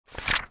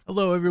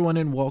Hello, everyone,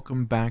 and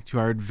welcome back to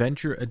our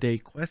Adventure a Day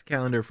quest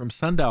calendar from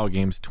Sundial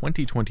Games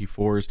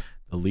 2024's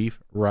The Leaf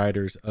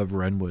Riders of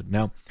Redwood.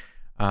 Now,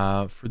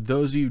 for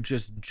those of you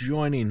just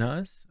joining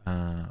us,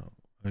 I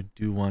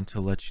do want to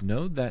let you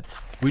know that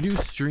we do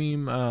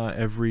stream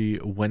every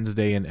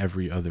Wednesday and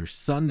every other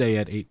Sunday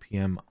at 8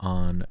 p.m.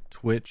 on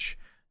Twitch.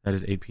 That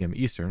is 8 p.m.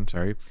 Eastern,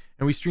 sorry.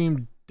 And we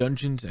stream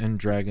Dungeons and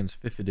Dragons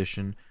 5th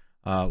edition.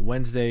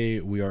 Wednesday,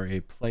 we are a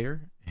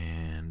player,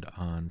 and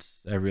on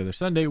every other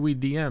Sunday, we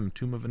DM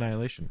Tomb of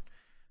Annihilation.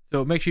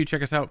 So make sure you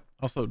check us out.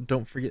 Also,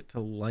 don't forget to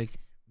like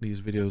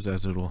these videos,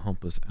 as it will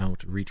help us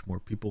out, reach more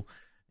people,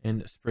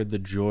 and spread the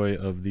joy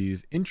of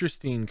these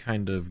interesting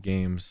kind of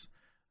games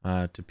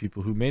to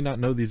people who may not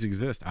know these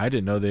exist. I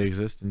didn't know they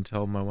exist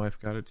until my wife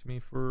got it to me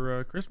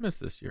for Christmas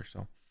this year.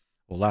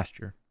 Well, last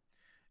year.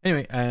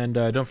 Anyway, and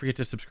don't forget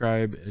to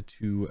subscribe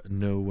to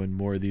know when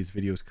more of these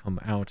videos come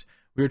out.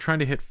 We are trying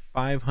to hit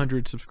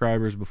 500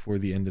 subscribers before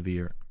the end of the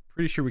year.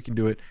 Pretty sure we can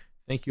do it.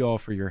 Thank you all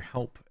for your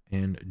help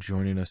and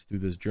joining us through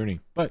this journey.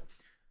 But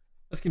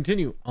let's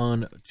continue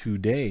on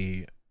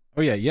today.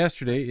 Oh yeah,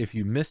 yesterday, if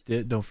you missed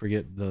it, don't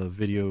forget the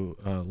video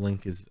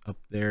link is up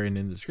there and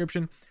in the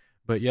description.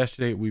 But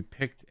yesterday we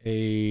picked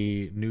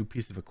a new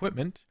piece of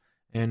equipment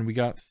and we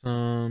got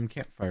some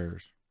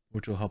campfires,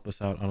 which will help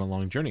us out on a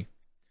long journey.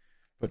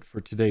 But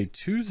for today,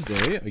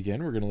 Tuesday,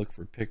 again, we're going to look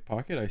for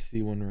pickpocket. I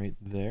see one right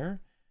there.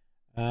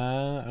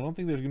 I don't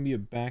think there's going to be a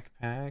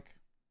backpack.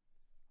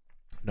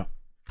 No.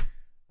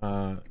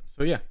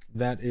 So yeah,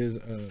 that is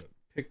a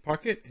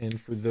pickpocket.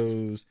 And for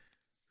those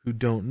who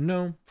don't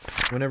know,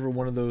 whenever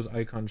one of those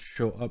icons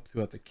show up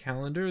throughout the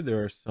calendar,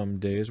 there are some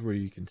days where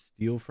you can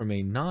steal from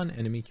a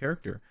non-enemy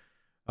character.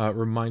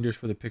 Reminders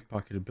for the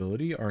pickpocket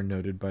ability are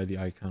noted by the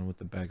icon with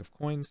the bag of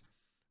coins.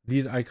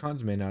 These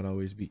icons may not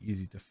always be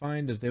easy to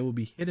find, as they will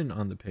be hidden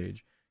on the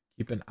page.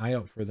 Keep an eye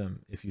out for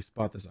them. If you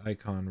spot this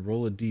icon,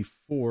 roll a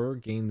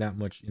d4, gain that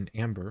much in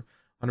amber.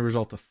 On a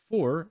result of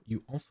 4,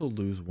 you also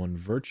lose 1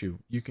 virtue.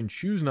 You can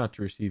choose not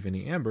to receive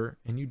any amber,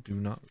 and you do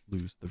not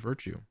lose the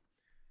virtue.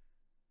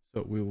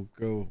 So we will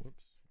go,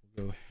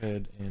 we'll go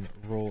ahead and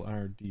roll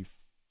our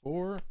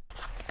d4.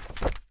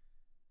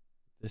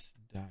 This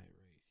die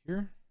right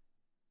here.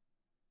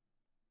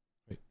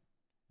 Wait,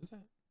 is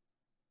that?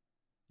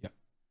 Yep.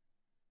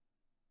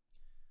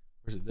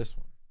 Or is it this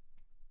one?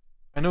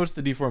 I know it's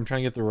the d4. I'm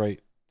trying to get the right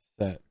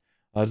set.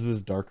 It's this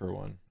darker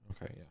one.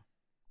 Okay, yeah.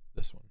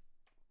 This one.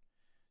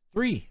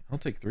 3. I'll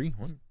take 3.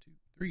 1, 2,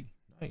 3.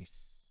 Nice.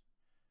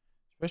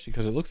 Especially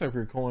because it looks like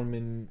we're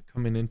coming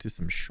into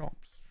some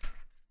shops.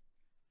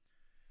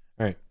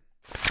 All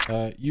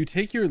right. You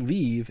take your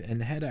leave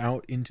and head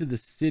out into the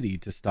city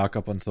to stock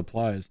up on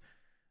supplies.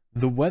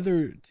 The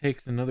weather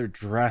takes another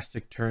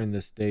drastic turn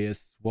this day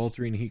as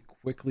sweltering heat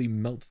quickly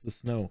melts the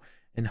snow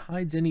and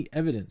hides any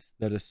evidence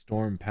that a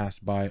storm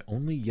passed by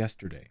only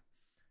yesterday.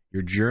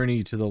 Your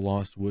journey to the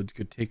Lost Woods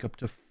could take up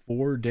to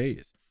 4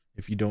 days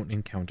if you don't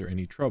encounter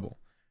any trouble.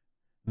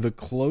 The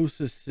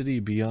closest city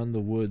beyond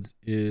the woods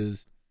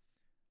is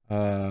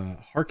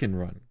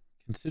Harkenrun.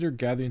 Consider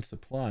gathering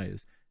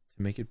supplies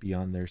to make it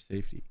beyond there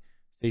safely.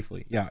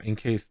 Yeah, in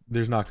case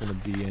there's not going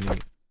to be any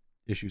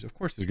issues. Of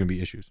course there's going to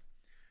be issues.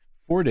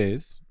 4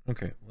 days.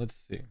 Okay, let's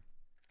see.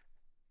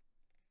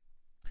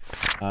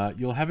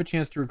 You'll have a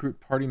chance to recruit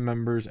party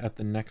members at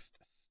the next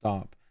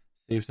stop.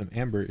 Save some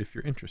amber if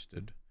you're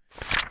interested.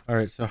 All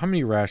right, so how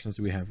many rations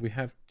do we have? We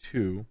have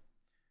 2.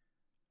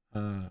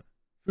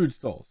 Food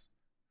stalls.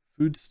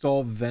 Food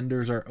stall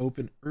vendors are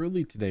open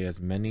early today as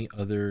many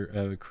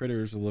other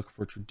critters look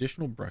for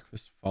traditional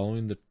breakfast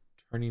following the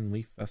Turning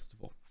Leaf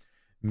Festival.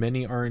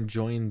 Many are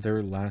enjoying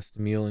their last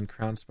meal in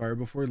Crownspire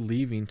before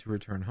leaving to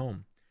return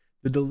home.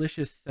 The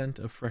delicious scent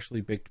of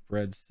freshly baked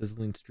bread,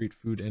 sizzling street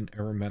food, and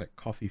aromatic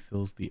coffee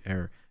fills the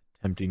air,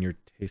 tempting your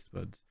taste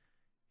buds.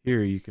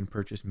 Here you can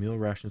purchase meal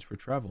rations for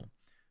travel.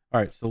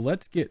 All right, so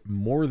let's get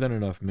more than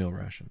enough meal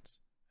rations,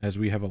 as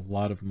we have a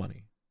lot of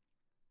money.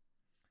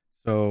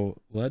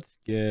 So let's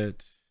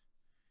get,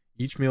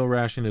 each meal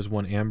ration is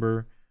 1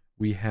 amber.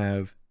 We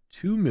have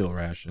 2 meal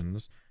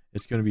rations.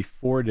 It's going to be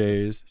 4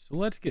 days. So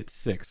let's get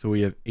 6. So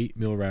we have 8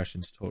 meal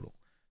rations total.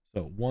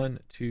 So 1,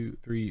 2,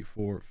 3,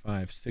 4,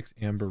 5, 6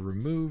 amber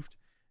removed,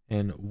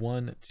 and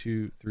 1,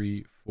 2,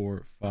 3,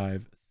 4,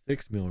 5,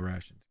 6 meal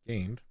rations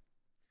gained.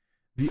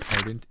 The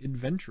Ardent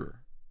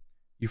Adventurer.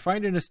 You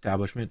find an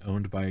establishment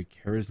owned by a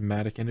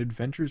charismatic and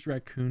adventurous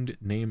raccoon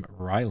named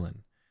Rylan,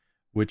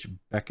 which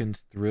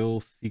beckons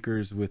thrill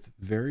seekers with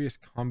various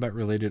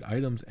combat-related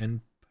items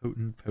and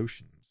potent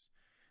potions.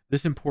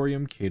 This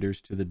emporium caters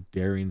to the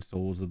daring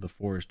souls of the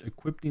forest,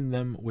 equipping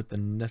them with the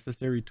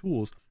necessary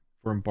tools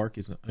for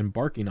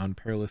embarking on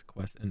perilous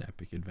quests and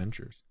epic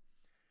adventures.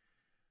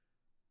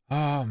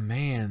 Oh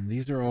man,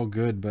 these are all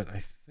good, but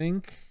I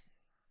think,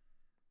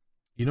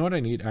 you know what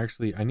I need?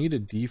 Actually, I need a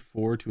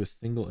d4 to a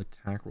single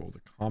attack roll.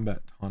 The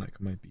combat tonic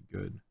might be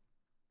good.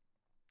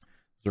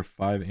 Those are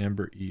 5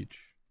 amber each.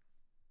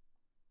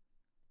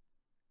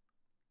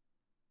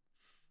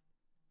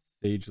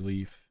 Sage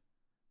leaf,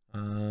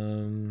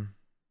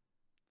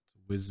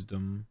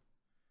 wisdom,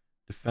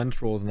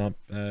 Defense roll is not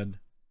bad.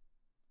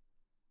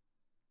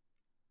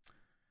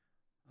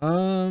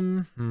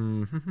 You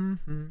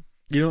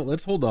know,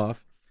 let's hold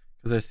off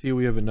because I see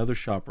we have another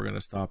shop we're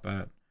gonna stop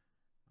at.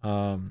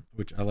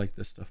 Which I like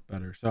this stuff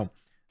better. So,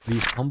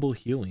 these humble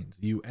healings.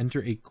 You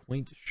enter a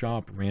quaint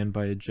shop ran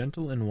by a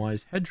gentle and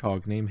wise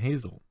hedgehog named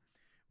Hazel.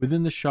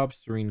 Within the shop's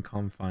serene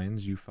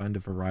confines, you find a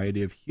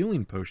variety of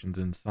healing potions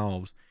and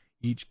salves,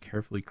 each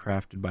carefully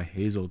crafted by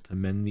Hazel to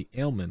mend the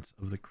ailments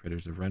of the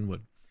critters of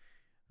Wrenwood.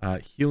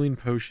 Healing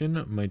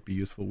potion might be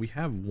useful. We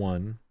have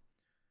one.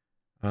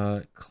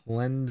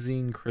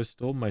 Cleansing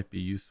crystal might be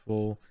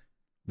useful.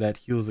 That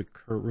heals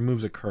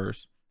removes a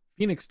curse.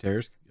 Phoenix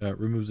tears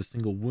removes a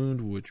single wound,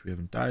 which we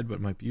haven't died,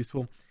 but might be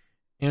useful.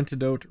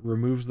 Antidote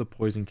removes the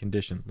poison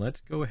condition. Let's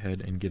go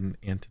ahead and get an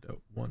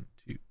antidote. 1,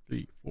 2,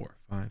 3, 4,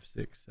 5,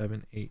 6,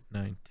 7, 8,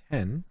 9,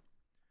 10.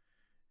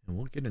 And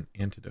we'll get an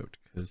antidote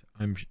because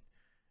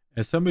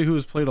as somebody who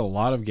has played a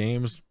lot of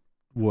games,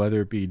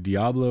 whether it be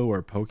Diablo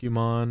or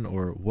Pokemon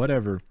or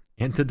whatever,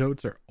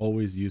 antidotes are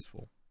always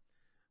useful.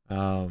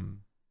 We'll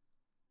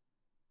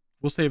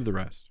save the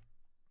rest.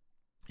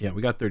 Yeah,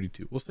 we got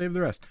 32. We'll save the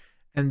rest.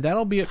 And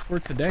that'll be it for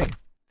today.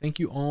 Thank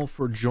you all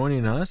for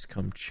joining us.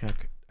 Come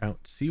check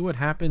out, see what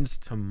happens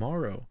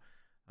tomorrow.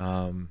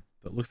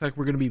 It looks like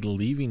we're going to be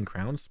leaving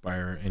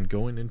Crownspire and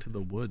going into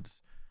the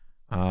woods.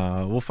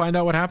 We'll find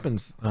out what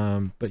happens.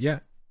 But yeah,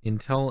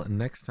 until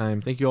next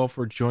time, thank you all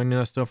for joining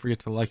us. Don't forget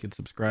to like and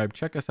subscribe.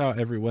 Check us out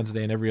every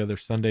Wednesday and every other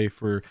Sunday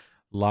for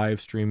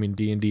live streaming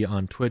D&D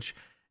on Twitch.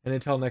 And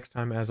until next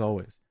time, as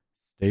always,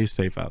 stay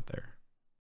safe out there.